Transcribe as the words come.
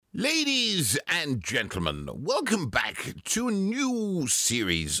Ladies and gentlemen, welcome back to a new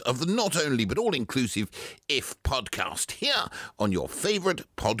series of the Not Only But All-Inclusive If podcast here on your favourite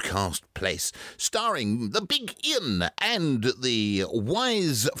podcast place, starring the Big Ian and the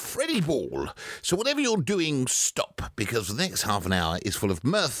wise Freddie Ball. So whatever you're doing, stop, because the next half an hour is full of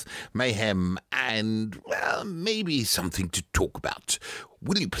mirth, mayhem, and, well, maybe something to talk about.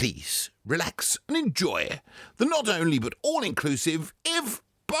 Will you please relax and enjoy the Not Only But All-Inclusive If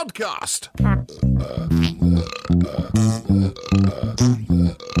podcast.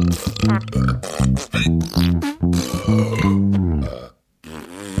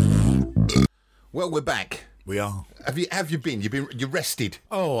 Well, we're back. We are. Have you been? You rested?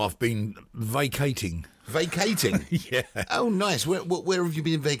 Oh, I've been vacating. Vacating? Yeah. Oh, nice. Where have you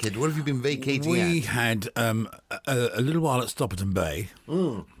been vacated? What have you been vacating We at? had a little while at Stopperton Bay.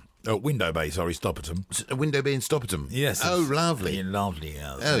 Window Bay, sorry, Stopperton. A window bay in Stopperton? Yes. Oh, lovely. Yeah, lovely.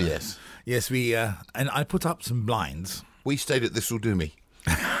 Yeah. Oh, yes. Yes, we and I put up some blinds. We stayed at the Saldumi.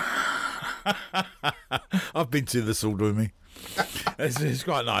 I've been to the Saldumi. It's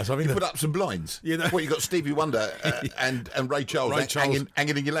quite nice. I mean, You put up some blinds? You know- What, you got Stevie Wonder and Ray Charles, Ray Charles.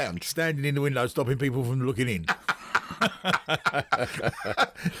 hanging in your lounge? standing in the window, stopping people from looking in.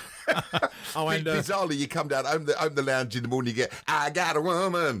 Oh, and Bizarrely, you come down, open the lounge in the morning, you get, I got a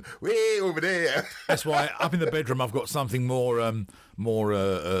woman way over there. that's why up in the bedroom I've got something more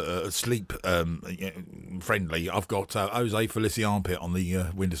sleep friendly. I've got Jose Felici armpit on the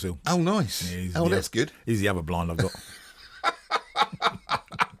windowsill. Oh, nice. He's Oh, the that's other- good. He's the other blind I've got.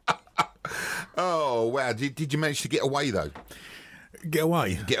 Oh, wow. Did you manage to get away, though? Get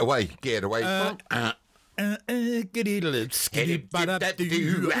away. Get away. Get away. Get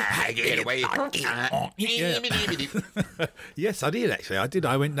away. Yes, I did actually. I did.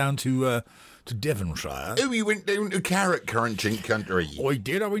 I went down to Devonshire. Oh, you went down to carrot crunching country. I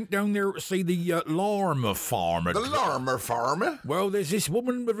did. I went down there to see the llama farmer. The Larmer farmer. Well, there's this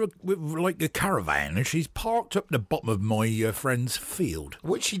woman with like a caravan, and she's parked up the bottom of my friend's field.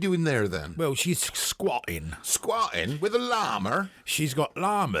 What's she doing there, then? Well, she's squatting. Squatting with a llama. She's got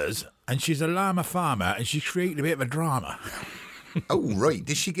llamas, and she's a llama farmer, and she's created a bit of a drama. Oh, right.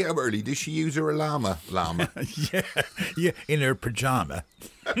 Did she get up early? Did she use her llama? Yeah, in her pyjama.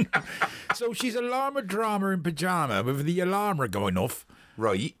 So she's a llama drama in pyjama with the alarm going off.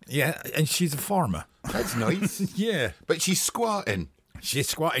 Right. Yeah, and she's a farmer. That's nice. Yeah, But she's squatting. she's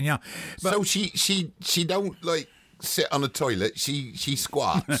squatting, yeah. But, So she don't, like, sit on a toilet. She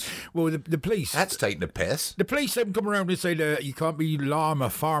squats. well, the police... That's taking a piss. The police haven't come around and say that you can't be llama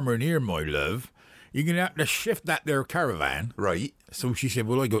farmer in here, my love. You're going to have to shift that there caravan. Right. So she said,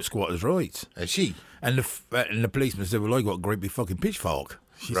 well, I got squatters' rights. Is she? And the policeman said, well, I got a great big fucking pitchfork.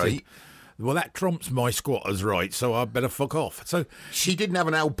 She Right. said, well, that trumps my squatters' rights, so I better fuck off. So, She didn't have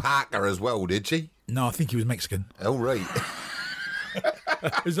an alpaca as well, did she? no, I think he was Mexican. Oh, right.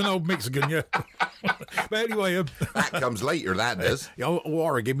 He's an old Mexican, yeah. But anyway, That comes later, that does.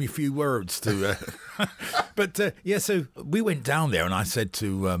 Warren gave me a few words to... But, yeah, so we went down there and I said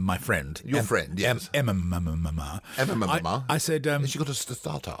to my friend... Your friend, yes. Emma. I said... Has she got a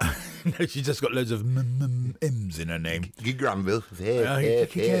starter? No, she's just got loads of M's in her name. Granville.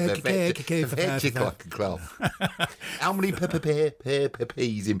 How many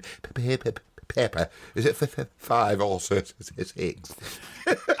peas in pepper? Is it 5 or 6?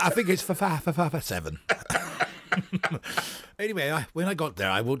 I think it's for 7. Anyway, when I got there,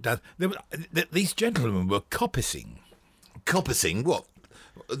 I walked down. These gentlemen were coppicing. Coppicing? What?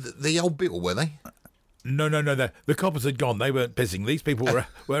 The old bill, were they? No. The coppers had gone. They weren't pissing. These people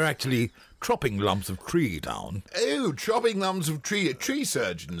were actually chopping lumps of tree down. Oh, chopping lumps of tree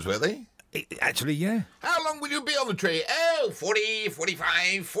surgeons, were they? Actually, yeah. How long will you be on the tree? Oh,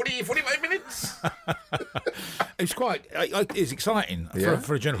 45 minutes. It's quite... it's exciting. Yeah.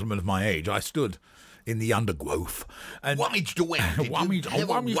 For a gentleman of my age, I stood in the undergrowth. And Wummaged around.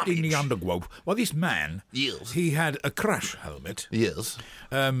 Wummaged in the undergrowth. Well, this man, Yes. he had a crash helmet. Yes.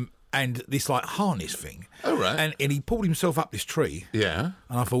 And this like harness thing. Oh, right. And he pulled himself up this tree. Yeah.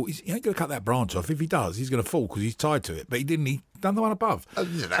 And I thought, he ain't going to cut that branch off. If he does, he's going to fall because he's tied to it. But he didn't. He done the one above. Oh,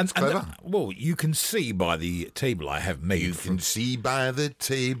 yeah, that's clever. Well, you can see by the table I have made. You can see by the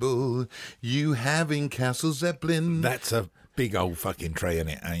table you having Castle Zeppelin. That's a big old fucking tray in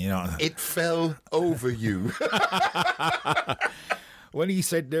it. And, you know. It fell over you. When he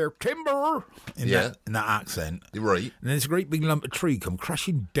said there, timber, in that accent. Right. And this great big lump of tree come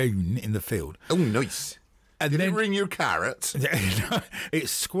crashing down in the field. Oh, nice. And Did then it ring your carrots? it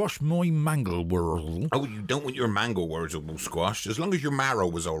squashed my manglewurzel. Oh, you don't want your manglewurzel squashed, as long as your marrow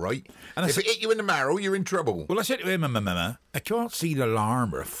was all right. And I if said- it hit you in the marrow, you're in trouble. Well, I said to him, Mama, I can't see the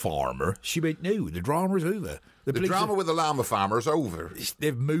llama farmer. She went, no, the drama's over. The police drama with the llama farmer is over.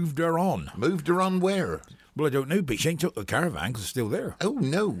 they've moved her on. Moved her on where? Well, I don't know, but she ain't took the caravan because it's still there. Oh,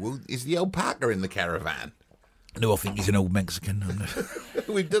 no. Well, is the alpaca in the caravan? No, I think he's an old Mexican.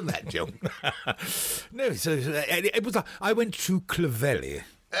 We've done that, Joe. No, so it was. I went to Clovelly.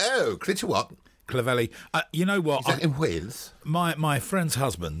 Oh, Critter what? Clovelly. You know what? Is that in Wales? My friend's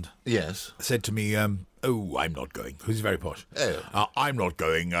husband Yes. said to me, "Oh, I'm not going." He's very posh. Oh. I'm not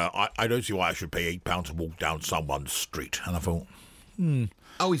going. I don't see why I should pay £8 to walk down someone's street. And I thought,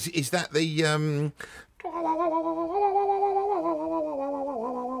 Oh, is that the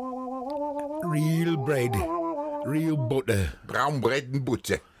real bread, real butter. brown bread and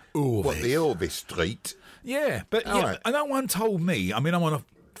butter? Oh, What, the Elvis Street? yeah, but All right. no one told me. I mean, I'm on a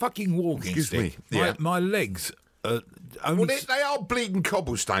fucking walking Excuse stick. me, yeah. My legs. Only Well, they are bleeding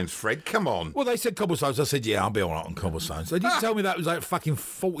cobblestones, Fred. Come on. Well, they said cobblestones. I said, yeah, I'll be all right on cobblestones. They didn't tell me that was like a fucking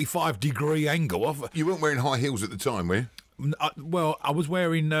 45-degree angle. You weren't wearing high heels at the time, were you? Well, I was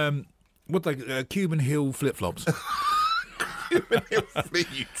wearing Cuban heel flip-flops. You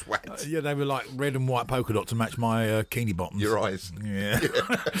twat. Yeah, they were like red and white polka dot to match my bikini bottoms. Your eyes. Yeah.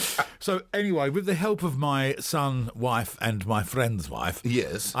 So anyway, with the help of my son, wife, and my friend's wife,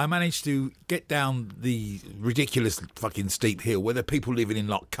 Yes. I managed to get down the ridiculous fucking steep hill where there are people living in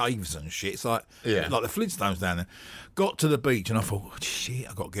like caves and shit. It's like Yeah. like the Flintstones down there. Got to the beach and I thought, oh, shit,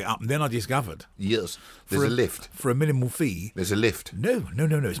 I got to get up. And then I discovered Yes. There's a lift. for a minimal fee. There's a lift. No,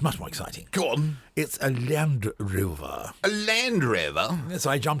 it's much more exciting. Go on. It's a Land Rover. A Land Rover? So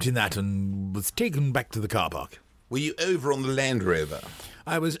I jumped in that and was taken back to the car park. Were you over on the Land Rover?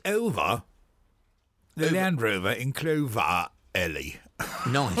 I was over the Land Rover in Clover Alley.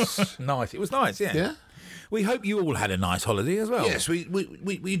 Nice. Nice. It was nice, yeah. Yeah? We hope you all had a nice holiday as well. Yes, we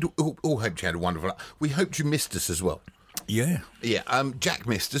all hoped you had a wonderful. We hoped you missed us as well. Yeah. Yeah, Jack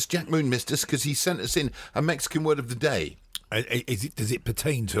missed us. Jack Moon missed us because he sent us in a Mexican word of the day. Does it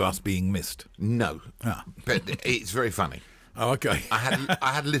pertain to us being missed? No, Ah. but it's very funny. Oh, okay. I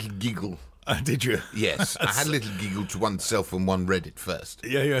had a little giggle. Did you? Yes, I had a little giggle to oneself when one read it first.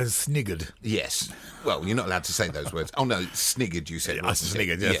 Yeah, sniggered. Yes. Well, you're not allowed to say those words. Oh no, sniggered. You said. Yeah, I wasn't it?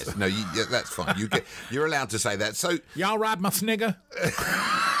 sniggered, yes. No, yeah, that's fine. You're allowed to say that. So Y'all ride my snigger?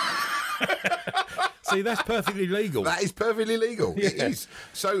 See, that's perfectly legal. that is perfectly legal. It is.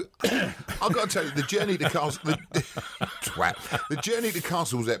 So I've got to tell you, the journey to Castle, the journey to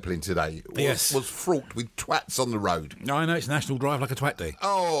Castle Zeppelin today was fraught with twats on the road. I know, it's National Drive Like a Twat Day.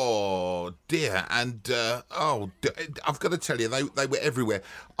 Oh dear, and I've got to tell you, they were everywhere.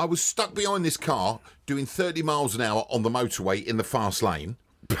 I was stuck behind this car doing 30 miles an hour on the motorway in the fast lane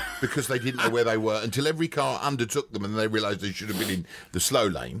because they didn't know where they were until every car undertook them and they realised they should have been in the slow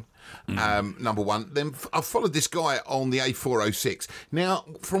lane. Number one. Then I followed this guy on the A406. Now,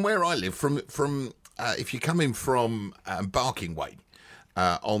 from where I live, from if you're coming from Barking Way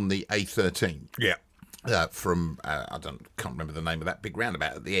on the A13. Yeah. Can't remember the name of that big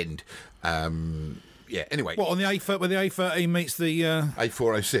roundabout at the end. Anyway. What, on the A13, where the A13 meets the...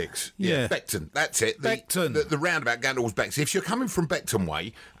 A406. Yeah. Beckton. That's it. Beckton. The roundabout going towards Beckton. If you're coming from Beckton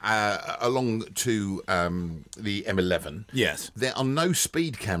Way along to the M11, Yes. there are no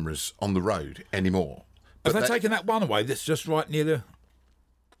speed cameras on the road anymore. Have But they taken that one away that's just right near the...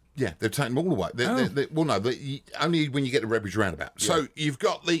 Yeah, they've taken them all away. Only when you get to Redbridge roundabout. So you've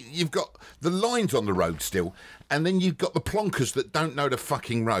got the lines on the road still, and then you've got the plonkers that don't know the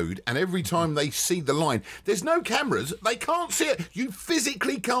fucking road. And every time they see the line, there's no cameras. They can't see it. You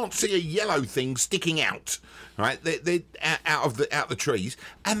physically can't see a yellow thing sticking out. Right? They're out of the trees,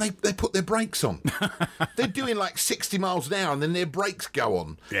 and they put their brakes on. They're doing like 60 miles an hour, and then their brakes go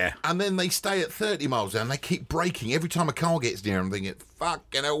on. Yeah. And then they stay at 30 miles an hour, and they keep braking every time a car gets near. I'm thinking,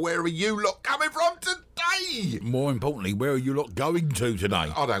 fucking hell, where are you lot coming from today? More importantly, where are you lot going to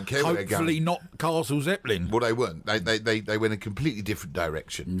today? I don't care where they're Hopefully going. not Castle Zeppelin. Well, they weren't. They went a completely different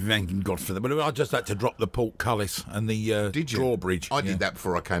direction. Thank God for that. But I just had to drop the portcullis and the Did you? drawbridge. I did that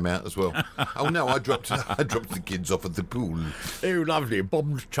before I came out as well. Oh no, I dropped the kids off at the pool. Oh, lovely.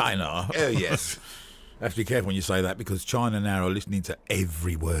 Bombed China. Oh yes, Have to be careful when you say that because China now are listening to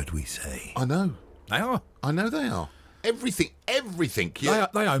every word we say. I know. They are. I know they are. Everything. Yeah.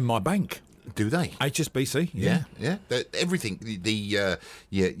 They own my bank. Do they? HSBC. Yeah. Everything.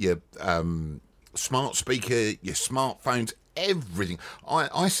 Your smart speaker, your smartphones, everything.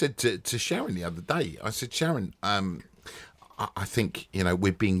 I said to Sharon the other day. I said, Sharon, I think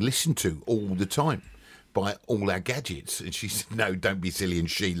we're being listened to all the time buy all our gadgets. And she said, no, don't be silly. And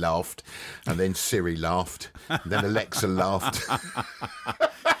she laughed. And then Siri laughed. And then Alexa laughed.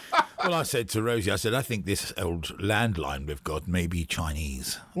 Well, I said to Rosie, I think this old landline we've got may be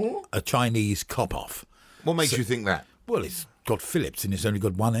Chinese. A Chinese cop-off. What makes you think that? Well, it's got Phillips and it's only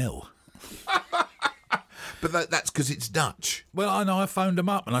got one L. But that's because it's Dutch. Well, I know. I phoned them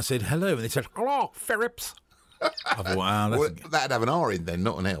up and I said, hello. And they said, hello, Phillips. I thought, Well, that'd have an R in then,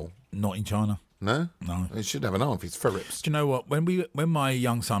 not an L. not in China. No? No. It should have an R if it's Phillips. Do you know what? When my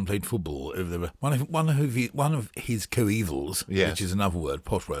young son played football, one of his coevals, Yes. which is another word,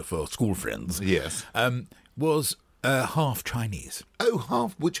 posh word for school friends, Yes. was half Chinese. Oh,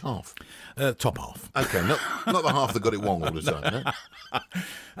 half? Which half? Top half. Okay, not the half that got it wrong all the time, no?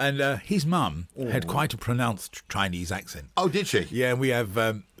 And his mum had quite a pronounced Chinese accent. Oh, did she? Yeah, and we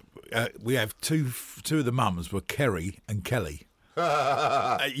have two of the mums were Kerry and Kelly.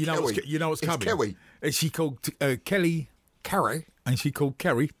 You know what's coming. Kelly. And she called Kelly Carrie, and she called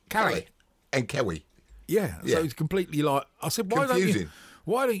Kerry Carrie. And Kelly. Yeah, Yeah. so it's completely like I said. Confusing.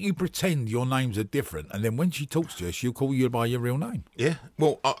 Why don't you pretend your names are different, and then when she talks to you, she'll call you by your real name? Yeah.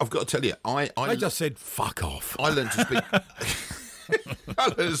 Well, I've got to tell you, I just said fuck off. I learned to speak. I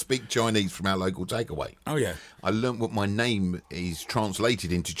learned to speak Chinese from our local takeaway. Oh yeah, I learned what my name is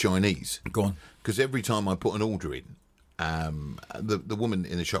translated into Chinese. go on. Because every time I put an order in, the woman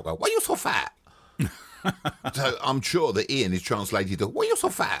in the shop goes, "Why are you so fat?" So I'm sure that Ian is translated to, "Why are you so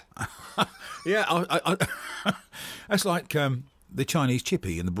fat?" Yeah, I that's like the Chinese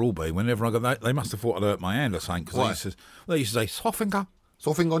chippy in the Broadway. Whenever I got that, they must have thought I'd hurt my hand or something. Why? Because they used to say soft finger.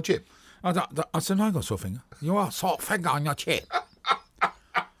 Soft finger on chip. I said, no, I got soft finger. You are soft finger on your chip.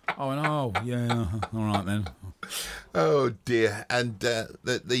 I went, oh, yeah, all right then. Oh dear! And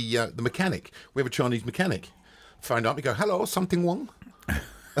the mechanic, we have a Chinese mechanic. Phoned up, we go, "Hello, something wrong?"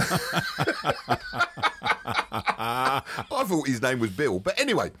 I thought his name was Bill, but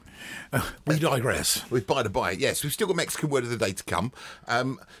anyway. We digress. By the by, yes, we've still got Mexican word of the day to come.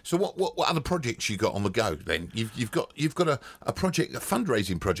 So what other projects you got on the go? Then you've got a project, a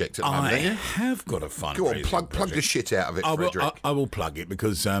fundraising project at the moment. I haven't you? have got a fundraising Go on, plug the project. shit out of it, Frederick. I will plug it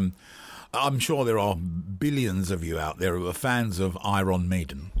because I'm sure there are billions of you out there who are fans of Iron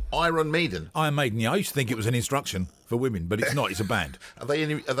Maiden. Iron Maiden. Iron Maiden, yeah, I used to think it was an instruction for women, but it's not. It's a band. Are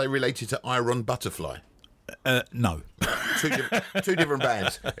they related to Iron Butterfly? No. Two different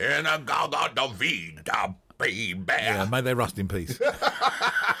bands. In a gaga vida, baby. Yeah, may they rust in peace.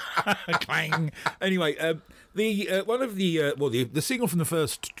 Clang. Anyway, the single from the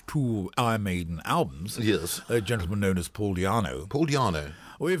first two Iron Maiden albums, Yes. a gentleman known as Paul Di'Anno. Paul Di'Anno.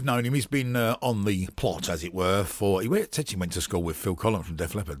 We've known him. He's been on the plot, as it were, actually went to school with Phil Collins from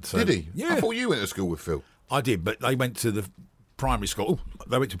Def Leppard. So, Did he? Yeah. I thought you went to school with Phil. I did, but they went to the primary school.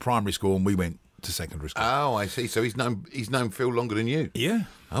 They went to primary school and we went to secondary school. Oh, I see. So he's known Phil longer than you. Yeah.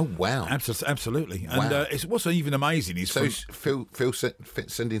 Oh, wow. Absolutely. And Wow. what's even amazing is So is Phil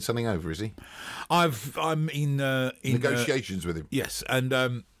sending something over, is he? I'm in Negotiations with him. Yes, and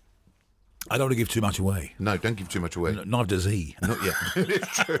I don't want to give too much away. No, don't give too much away. Neither does he. Not yet.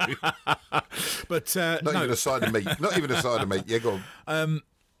 It's true. But Not even a side of meat. Not even a side of meat. Yeah, go on.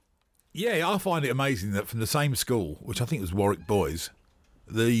 yeah, I find it amazing that from the same school, which I think was Warwick Boys,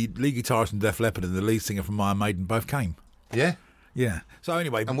 the lead guitarist from Def Leppard and the lead singer from Iron Maiden both came. Yeah. Yeah. So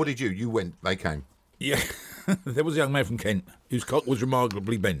anyway, And what did you? You went. They came. yeah, there was a young man from Kent whose cock was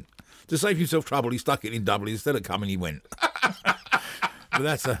remarkably bent. To save himself trouble, he stuck it in double. Instead of coming, he went.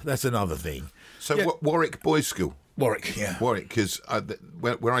 But that's another thing. So Yeah. Warwick Boys School. Warwick, yeah. Warwick, because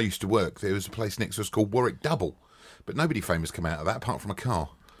where I used to work, there was a place next to us called Warwick Double, but nobody famous came out of that apart from a car,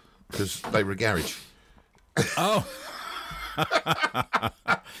 because they were a garage. Oh.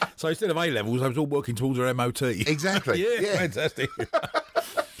 So instead of A-levels, I was all working towards her MOT. Exactly. Yeah, fantastic.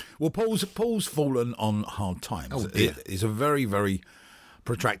 Well, Paul's fallen on hard times. Oh, dear. It's a very, very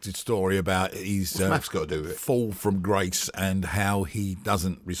protracted story about his maths got to do with it? fall from grace and how he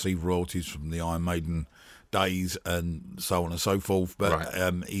doesn't receive royalties from the Iron Maiden days and so on and so forth. But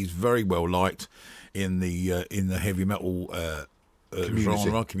Right. he's very well liked in the heavy metal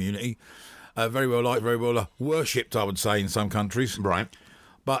genre community. Very well liked, very well worshipped, I would say, in some countries. Right.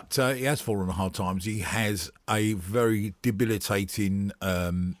 But he has fallen on hard times. He has a very debilitating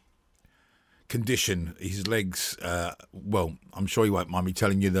condition. His legs, well, I'm sure you won't mind me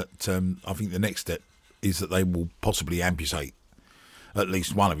telling you that I think the next step is that they will possibly amputate at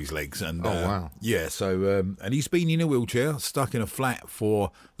least one of his legs. And, wow. Yeah, so, and he's been in a wheelchair, stuck in a flat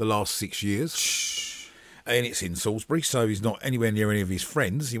for the last 6 years. And it's in Salisbury, so he's not anywhere near any of his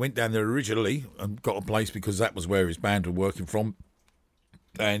friends. He went down there originally and got a place because that was where his band were working from.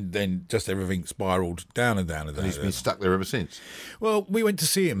 And then just everything spiralled down and down and down. He's been stuck there ever since. Well, we went to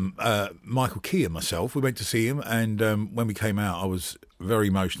see him, Michael Key and myself. We went to see him, and when we came out, I was very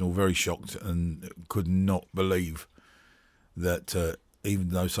emotional, very shocked, and could not believe that even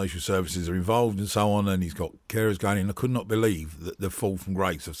though social services are involved and so on, and he's got carers going in, I could not believe that the fall from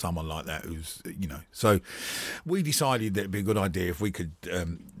grace of someone like that who's, So we decided that it'd be a good idea if we could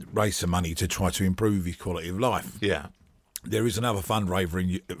raise some money to try to improve his quality of life. Yeah. There is another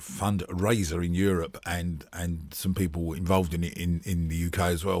fundraiser in Europe and some people involved in it in the UK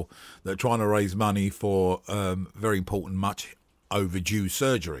as well that are trying to raise money for very important, much overdue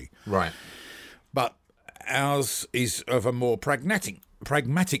surgery. Right. But ours is of a more pragmatic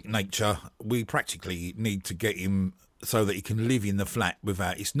nature. We practically need to get him so that he can live in the flat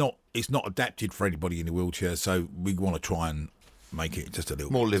without. It's not adapted for anybody in a wheelchair, so we want to try and make it just a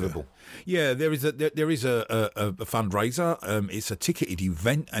little more bit livable. Yeah, there is a fundraiser. It's a ticketed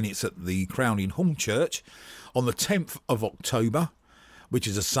event, and it's at the Crown in Hornchurch on the 10th of October, which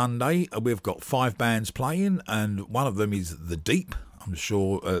is a Sunday. We've got 5 bands playing, and one of them is The Deep. I'm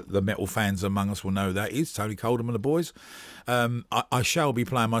sure the metal fans among us will know who that is, Tony Coldham and the boys. I shall be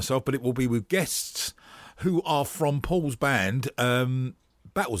playing myself, but it will be with guests who are from Paul's band,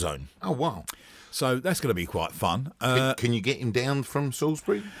 Battlezone. Oh, wow. So that's going to be quite fun. Can you get him down from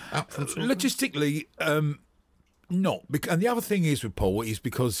Salisbury? Up from Salisbury? Logistically, not. And the other thing is with Paul is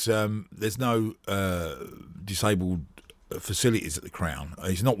because there's no disabled facilities at the Crown.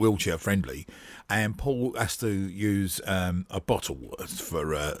 He's not wheelchair friendly, and Paul has to use a bottle for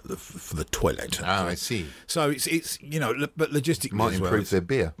the toilet. Oh, I see. So it's but logistically might improve their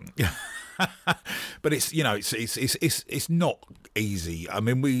beer. But it's it's not easy. I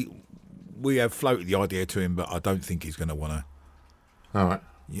mean, we have floated the idea to him, but I don't think he's going to want to. All right.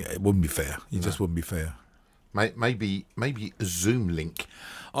 Yeah, it wouldn't be fair. It just wouldn't be fair. Maybe a Zoom link.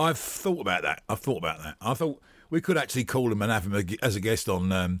 I've thought about that. I thought we could actually call him and have him as a guest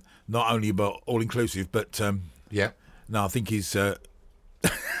on not only about All Inclusive, but yeah. No, I think he's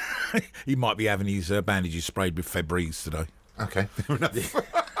he might be having his bandages sprayed with Febreze today. Okay, fair enough.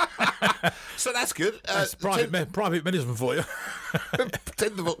 So that's good. That's private medicine for you.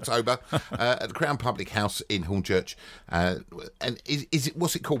 10th of October at the Crown Public House in Hornchurch. And is it,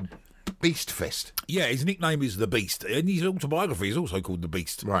 what's it called? Beast Fest? Yeah, his nickname is The Beast. And his autobiography is also called The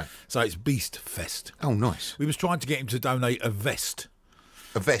Beast. Right. So it's Beast Fest. Oh, nice. We was trying to get him to donate a vest.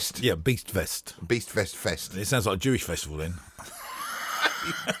 A vest? Yeah, Beast Vest. Beast Fest Fest. It sounds like a Jewish festival then.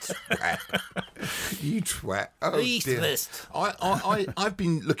 You twat. Oh, Beast Fest. I've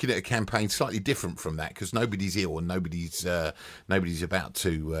been looking at a campaign slightly different from that because nobody's ill and nobody's about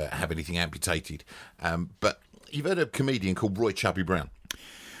to have anything amputated. But you've heard of a comedian called Roy Chubby Brown.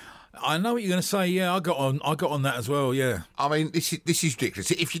 I know what you're going to say. Yeah, I got on that as well. Yeah. I mean, this is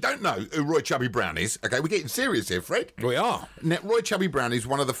ridiculous. If you don't know who Roy Chubby Brown is, okay, we're getting serious here, Fred. We are. Now, Roy Chubby Brown is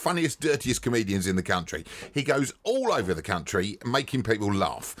one of the funniest, dirtiest comedians in the country. He goes all over the country making people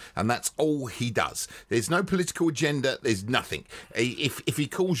laugh, and that's all he does. There's no political agenda. There's nothing. If he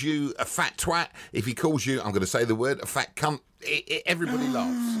calls you a fat twat, if he calls you, I'm going to say the word, a fat cunt, everybody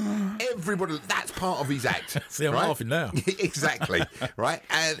laughs. Everybody, that's part of his act. See, I'm laughing now. Exactly, right?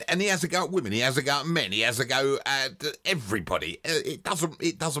 And he has a go at women. He has a go at men. He has a go at everybody. It doesn't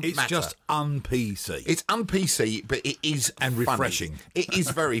matter. It's just un-PC. It's un-PC, but it is and funny. Refreshing. It is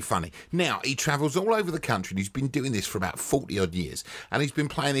very funny. Now, he travels all over the country, and he's been doing this for about 40-odd years. And he's been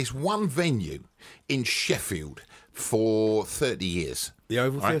playing this one venue in Sheffield for 30 years. The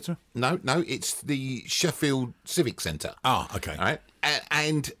Oval Theatre? No, it's the Sheffield Civic Centre. Ah, okay. All right,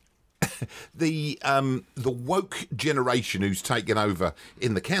 and the woke generation who's taken over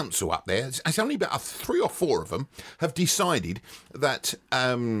in the council up there, it's only about 3 or 4 of them, have decided that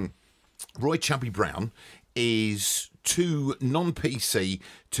Roy Chubby Brown is too non-PC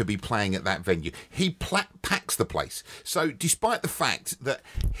to be playing at that venue. He packs the place. So despite the fact that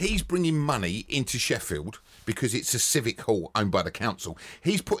he's bringing money into Sheffield because it's a civic hall owned by the council,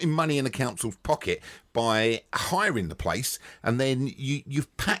 he's putting money in the council's pocket by hiring the place, and then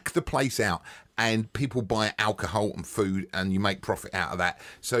you've packed the place out and people buy alcohol and food and you make profit out of that.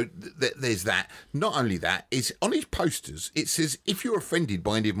 So there's that. Not only that, is on his posters it says, if you're offended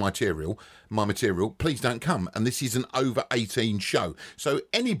by any of my material, please don't come. And this is an over 18 show. So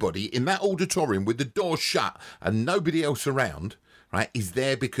anybody in that auditorium with the door shut and nobody else around, right, is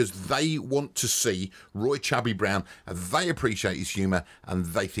there because they want to see Roy Chubby Brown, and they appreciate his humour and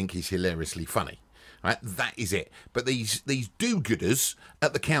they think he's hilariously funny. Right, that is it. But these do-gooders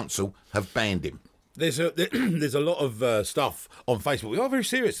at the council have banned him. There's a lot of stuff on Facebook. We are very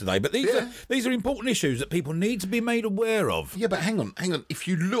serious today, but these are important issues that people need to be made aware of. Yeah, but hang on. If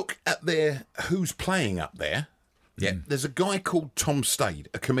you look at who's playing up there, there's a guy called Tom Stade,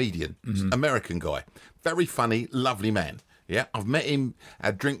 a comedian, American guy, very funny, lovely man. Yeah, I've met him,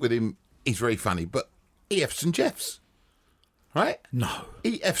 had a drink with him. He's very funny, but he F's and Jeffs. Right? No.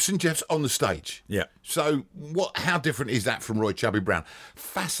 He F's and Jeffs on the stage. Yeah. So how different is that from Roy Chubby Brown?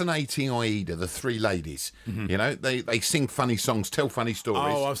 Fascinating Aida, the three ladies. You know, they sing funny songs, tell funny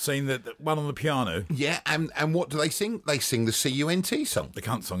stories. Oh, I've seen that one on the piano. Yeah, and what do they sing? They sing the CUNT song. The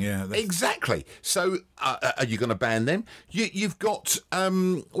cunt song, yeah. Exactly. So are you going to ban them? You've got,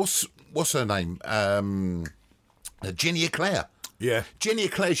 what's her name? Jenny Eclair. Yeah. Jenny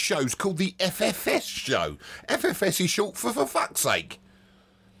Eclair's show's called the FFS show. FFS is short for fuck's sake.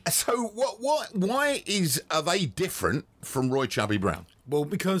 So why are they different from Roy Chubby Brown? Well,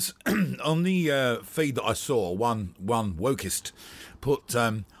 because on the feed that I saw, one wokist put,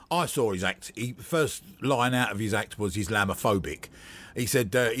 I saw his act. First line out of his act was Islamophobic. He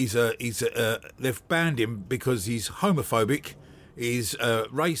said they've banned him because he's homophobic, he's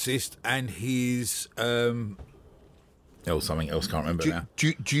racist, and he's something else. Can't remember now.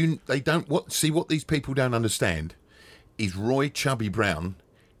 What these people don't understand is Roy Chubby Brown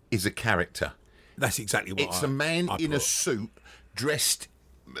is a character. That's exactly what it's a man in a suit, dressed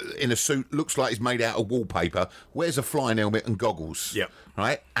in a suit, looks like he's made out of wallpaper, wears a flying helmet and goggles. Yep.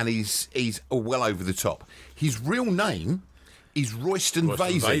 Right? And he's well over the top. His real name is Royston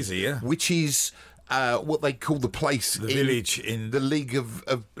Vasey, which is what they call the place, the village in the League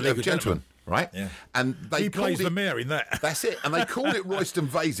of Gentlemen. Right? Yeah. And he plays the mayor in that. That's it. And they called it Royston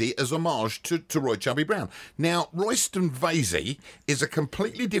Vasey as homage to Roy Chubby Brown. Now, Royston Vasey is a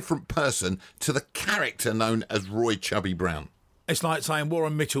completely different person to the character known as Roy Chubby Brown. It's like saying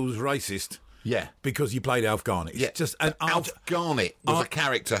Warren Mitchell's racist. Yeah. Because he played Alf Garnett. Yeah. Alf Garnett was a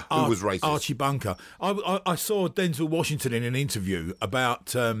character who was racist. Archie Bunker. I saw Denzel Washington in an interview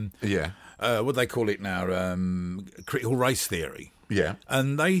about, what do they call it now? Critical race theory. Yeah.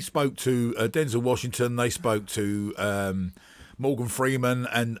 And they spoke to Denzel Washington, they spoke to Morgan Freeman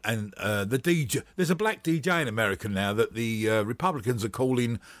and the DJ. There's a black DJ in America now that the Republicans are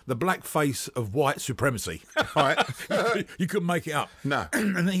calling the black face of white supremacy. Right. You couldn't make it up. No.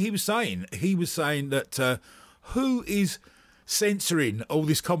 And he was saying that who is censoring all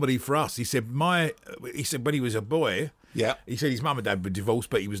this comedy for us? He said when he was a boy, he said his mum and dad were divorced,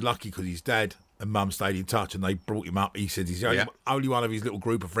 but he was lucky because his dad and mum stayed in touch and they brought him up. He said he's the only one of his little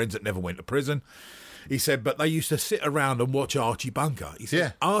group of friends that never went to prison. He said, but they used to sit around and watch Archie Bunker. He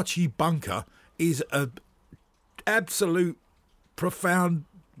said, Archie Bunker is a absolute profound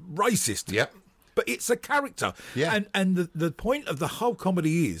racist. Yep. But it's a character. Yeah. And the point of the whole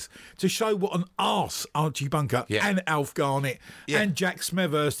comedy is to show what an arse Archie Bunker and Alf Garnett and Jack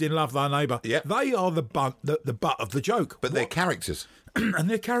Smethurst in Love Thy Neighbour. Yeah. They are the butt of the joke. But they're characters. And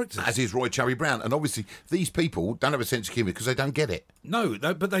they're characters. As is Roy Chubby Brown. And obviously, these people don't have a sense of humour because they don't get it. No,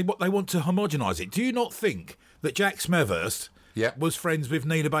 but they want to homogenise it. Do you not think that Jack Smethurst was friends with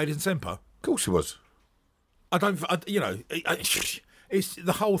Nina Baden-Semper? Of course he was. It's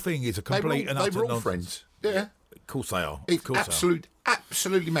the whole thing is a complete and utter nonsense. They were all friends. Yeah. Of course they are. It's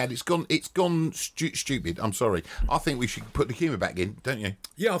absolutely mad. It's gone stupid. I'm sorry. I think we should put the humour back in, don't you?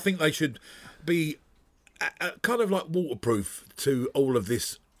 Yeah, I think they should be kind of like waterproof to all of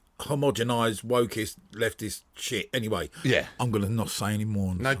this homogenised, wokist, leftist shit. Anyway, I'm going to not say any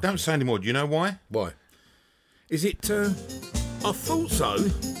more. No, don't say any more. Do you know why? Why? Is it... I thought so.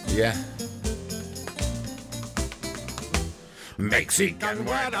 Yeah. Mexican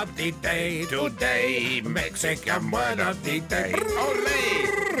word of the day today. Mexican word of the day.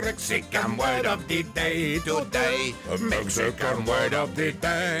 Ole! Mexican word of the day today. Mexican word of the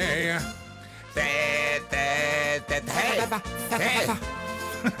day.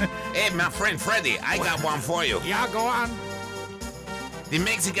 Hey, my friend Freddy, I got one for you. Yeah, go on. The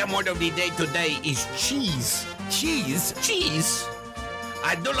Mexican word of the day today is cheese. Cheese? Cheese.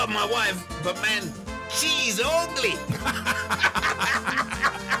 I do love my wife, but man, she's ugly.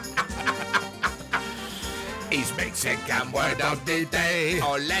 It's Mexican word of the day.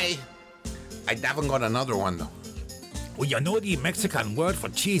 Ole. I haven't got another one though. Well, you know the Mexican word for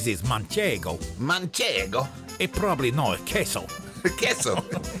cheese is manchego. Manchego? It probably no, queso. Queso.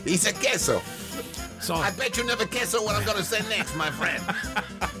 He's a queso. So I bet you never queso what I'm going to say next, my friend.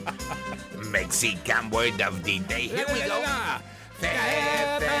 Mexican word of the day. Here we go.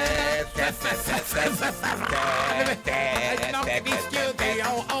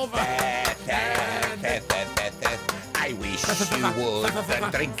 I wish wish you would. The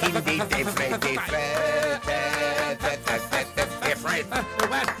drinking be different.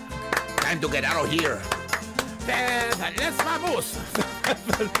 Time to get out of here. Let's vamos.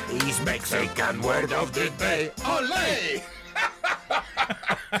 He's Mexican word of the day. Ole!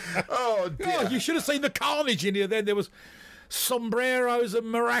 Oh, dear. Oh, you should have seen the carnage in here then. There was sombreros and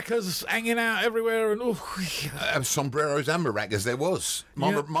maracas hanging out everywhere. And sombreros and maracas there was.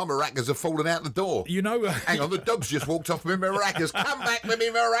 My maracas have fallen out the door. You know... Hang on, the dog's just walked off with my maracas. Come back with me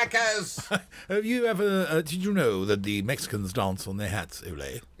maracas. Have you ever... did you know that the Mexicans dance on their hats,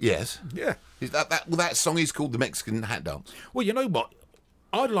 Ole? Yes. Yeah. Is that song is called the Mexican Hat Dance? Well, you know what?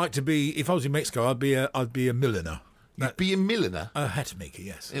 I'd like to be... If I was in Mexico, I'd be a milliner. You'd be a milliner? A hat maker,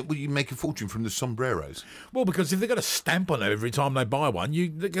 yes. Will you make a fortune from the sombreros? Well, because if they've got a stamp on it every time they buy one,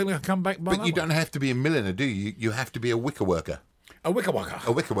 they're going to come back by But you don't have to be a milliner, do you? You have to be a wicker worker. A wicker worker?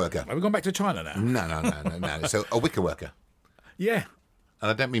 A wicker worker. Have we gone back to China now? No. So a wicker worker. Yeah.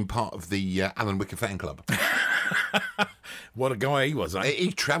 And I don't mean part of the Alan Wicker fan club. What a guy he was, eh?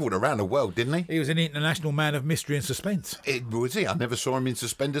 He travelled around the world, didn't he? He was an international man of mystery and suspense. Was he? I never saw him in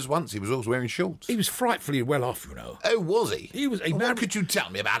suspenders once. He was always wearing shorts. He was frightfully well off, you know. Oh, was he? What could you tell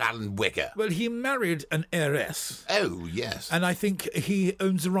me about Alan Wicker? Well, he married an heiress. Oh, yes. And I think he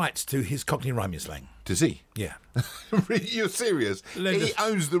owns the rights to his Cockney rhyming slang. Does he? Yeah. You're serious? He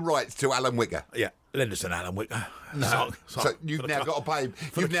owns the rights to Alan Wicker? Yeah. Lend us an Alan Wicker. No. So you've now got to pay him.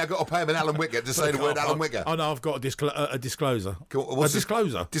 You've now got to pay him an Alan Wicker to say the word Alan Wicker. Oh, no, I've got a disclosure. What's a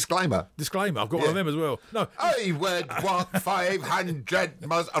disclosure? Disclaimer. Disclaimer. I've got one of them as well. No. I would want 500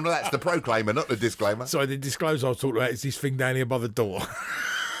 miles. Oh, no, that's the proclaimer, not the disclaimer. Sorry, the disclosure I was talking about is this thing down here by the door.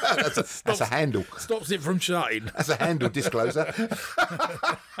 That's a handle. Stops it from shutting. That's a handle disclosure.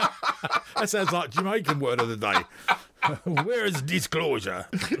 That sounds like Jamaican word of the day. Where is disclosure?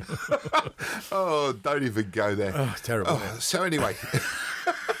 Oh, don't even go there. Oh, terrible. So anyway,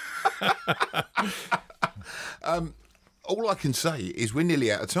 all I can say is we're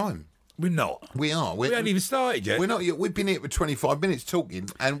nearly out of time. We're not. We are. We haven't even started yet. We're not yet. We've been here for 25 minutes talking,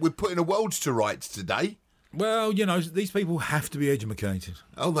 and we're putting the world to rights today. Well, you know, these people have to be educated.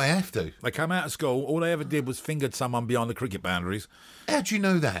 Oh, they have to. They come out of school, all they ever did was fingered someone beyond the cricket boundaries. How do you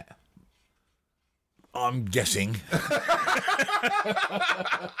know that? I'm guessing.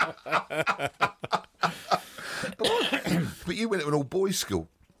 But you went to an all-boys school.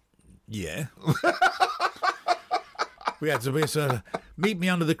 Yeah. We had to be meet me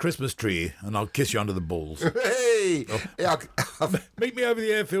under the Christmas tree and I'll kiss you under the balls. Hey! Oh. Yeah, Meet me over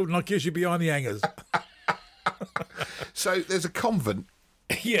the airfield and I'll kiss you behind the hangers. So there's a convent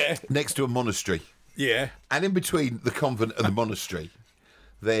Yeah. next to a monastery. Yeah. And in between the convent and the monastery,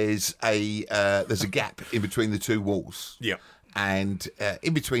 there's a gap in between the two walls. Yeah. And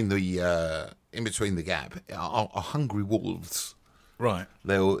in between the gap are hungry wolves. Right.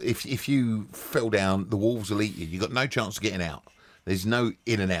 They'll if you fell down, the wolves will eat you. You've got no chance of getting out. There's no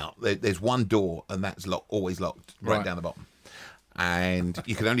in and out. There's one door, and that's always locked, right down the bottom. And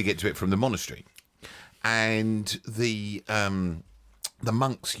you can only get to it from the monastery. And the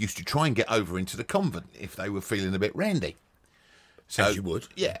monks used to try and get over into the convent if they were feeling a bit randy. So, as you would.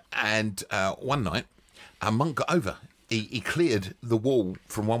 Yeah. And one night, a monk got over. He cleared the wall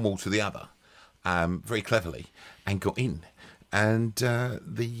from one wall to the other very cleverly and got in. And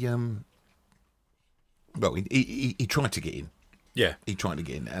he tried to get in. Yeah. He tried to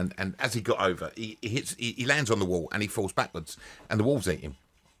get in. And as he got over, he lands on the wall and he falls backwards and the wolves eat him.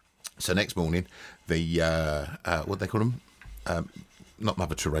 So next morning, the what do they call them? Not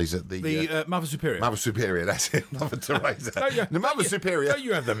Mother Teresa. The Mother Superior. Mother Superior, that's it. Mother Teresa. The Mother Superior. Don't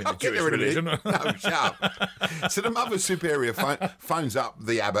you have them in the Jewish religion? No, shut up. So the Mother Superior phones up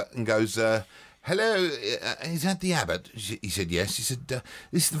the abbot and goes, hello, is that the abbot? He said, yes. He said, this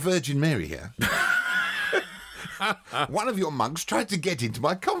is the Virgin Mary here. One of your monks tried to get into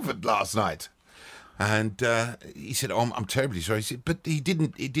my convent last night. And he said, oh, I'm terribly sorry. He said, but he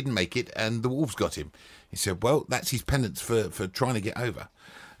didn't make it, and the wolves got him. He said, well, that's his penance for trying to get over.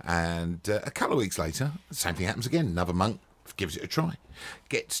 And a couple of weeks later, the same thing happens again. Another monk gives it a try.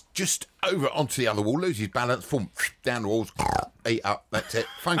 Gets just over onto the other wall, loses balance, boom, down the walls, eat up, that's it.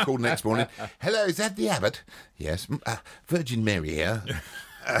 Phone call next morning. Hello, is that the abbot? Yes, Virgin Mary here.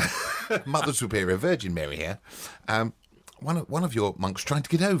 Mother Superior, Virgin Mary here. One of your monks trying to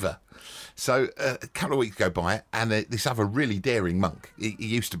get over. So a couple of weeks go by, and this other really daring monk. He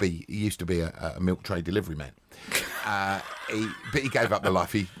used to be a milk tray delivery man. But he gave up the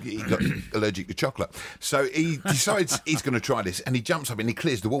life. He got allergic to chocolate. So he decides he's going to try this, and he jumps up and he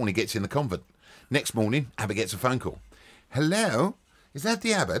clears the wall and he gets in the convent. Next morning, Abbot gets a phone call. Hello, is that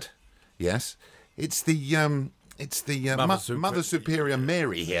the abbot? Yes, it's the It's the Mother Superior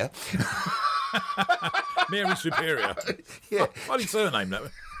Mary here. Mary Superior. Yeah. Funny surname, that.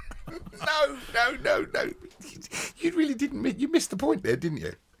 No. You really didn't. You missed the point there, didn't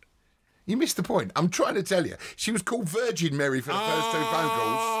you? You missed the point. I'm trying to tell you. She was called Virgin Mary for the first 2 phone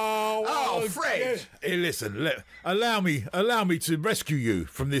calls. Oh, Fred. Hey, listen. Allow me to rescue you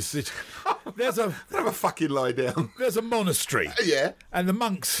from this. There's a Have a fucking lie down. There's a monastery. Yeah. And the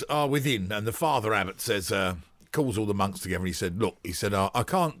monks are within, and the Father Abbot says, calls all the monks together, and he said, look, I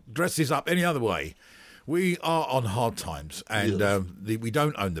can't dress this up any other way. We are on hard times, and we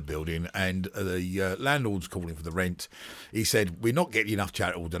don't own the building, and the landlord's calling for the rent. He said, we're not getting enough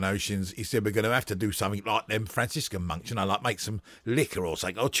charitable donations. He said, we're going to have to do something like them Franciscan monks, like make some liquor or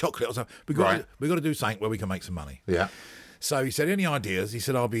something, or chocolate or something. We've got to do something where we can make some money. Yeah. So he said, any ideas? He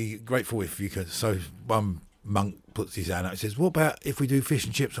said, I'll be grateful if you could. So one monk puts his hand out and says, what about if we do fish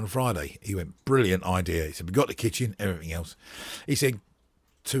and chips on a Friday? He went, brilliant idea. He said, we've got the kitchen, everything else. He said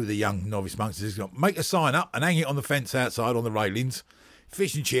to the young novice monks, he said, make a sign up and hang it on the fence outside on the railings,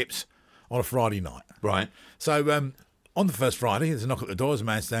 fish and chips on a Friday night. Right. So on the first Friday, there's a knock at the door, there's a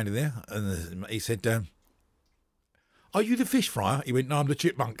man standing there, and he said, are you the fish fryer? He went, no, I'm the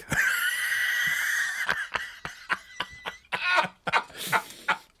chipmunk.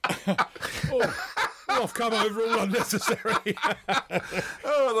 I've come over all unnecessary.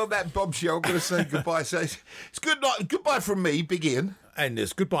 On that bombshell, I'm going to say goodbye. So it's good night. Goodbye from me, Big Ian. And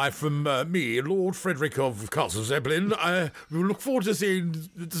it's goodbye from me, Lord Frederick of Castle Zeppelin. We look forward to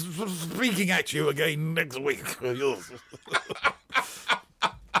speaking at you again next week.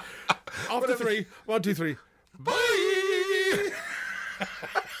 After 3, 1, 2, 3. Bye!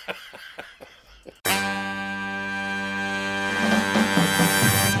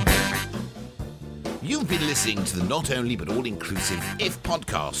 You've been listening to the Not Only But All-Inclusive If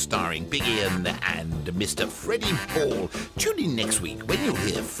podcast starring Big Ian and Mr. Freddie Paul. Tune in next week when you'll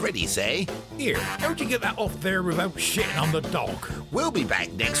hear Freddie say, Here, how'd you get that off there without shitting on the dog? We'll be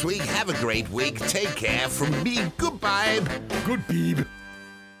back next week. Have a great week. Take care. From me, goodbye. Good beeb.